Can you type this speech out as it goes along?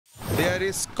There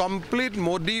is complete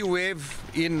Modi wave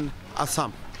in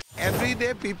Assam. Every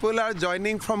day people are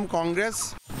joining from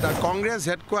Congress. The Congress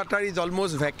headquarters is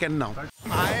almost vacant now.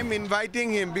 I am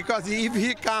inviting him because if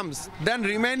he comes, then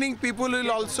remaining people will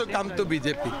also come to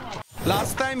BJP.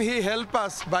 Last time he helped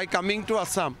us by coming to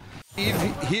Assam.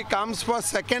 If he comes for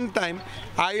second time,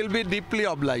 I will be deeply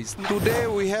obliged. Today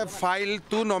we have filed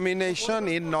 2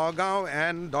 nominations in Nagaon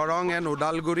and Dorong and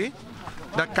Udalguri.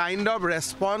 The kind of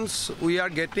response we are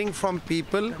getting from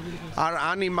people are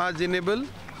unimaginable.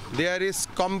 There is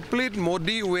complete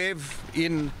Modi wave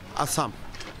in Assam.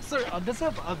 Sir,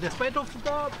 despite of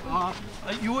the,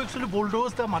 you actually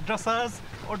bulldoze the madrasas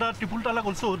or the triple talaq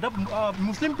also, the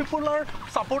Muslim people are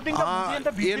supporting the Modi and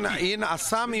the BJP. In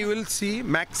Assam, you will see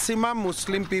maximum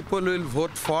Muslim people will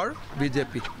vote for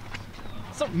BJP.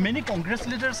 So many Congress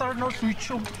leaders are now switched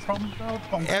from the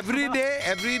Congress.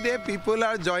 Every day people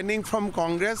are joining from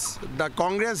Congress. The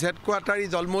Congress headquarters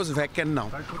is almost vacant now.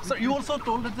 So you also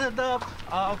told that the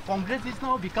Congress is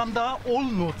now become the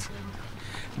old notes.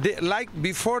 Like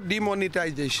before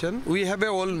demonetization, we have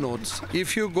old notes.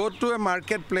 If you go to a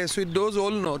marketplace with those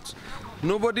old notes,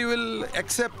 nobody will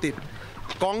accept it.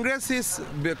 Congress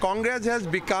has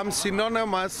become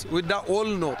synonymous with the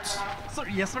old notes. So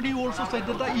yesterday you also said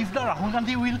that if the Rahul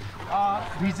Gandhi will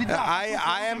visit the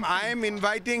I am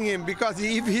inviting him because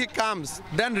if he comes,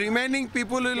 then remaining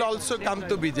people will also come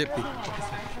to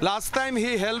BJP. Last time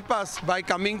he helped us by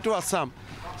coming to Assam.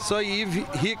 So if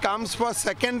he comes for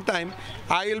second time,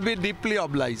 I will be deeply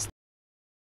obliged.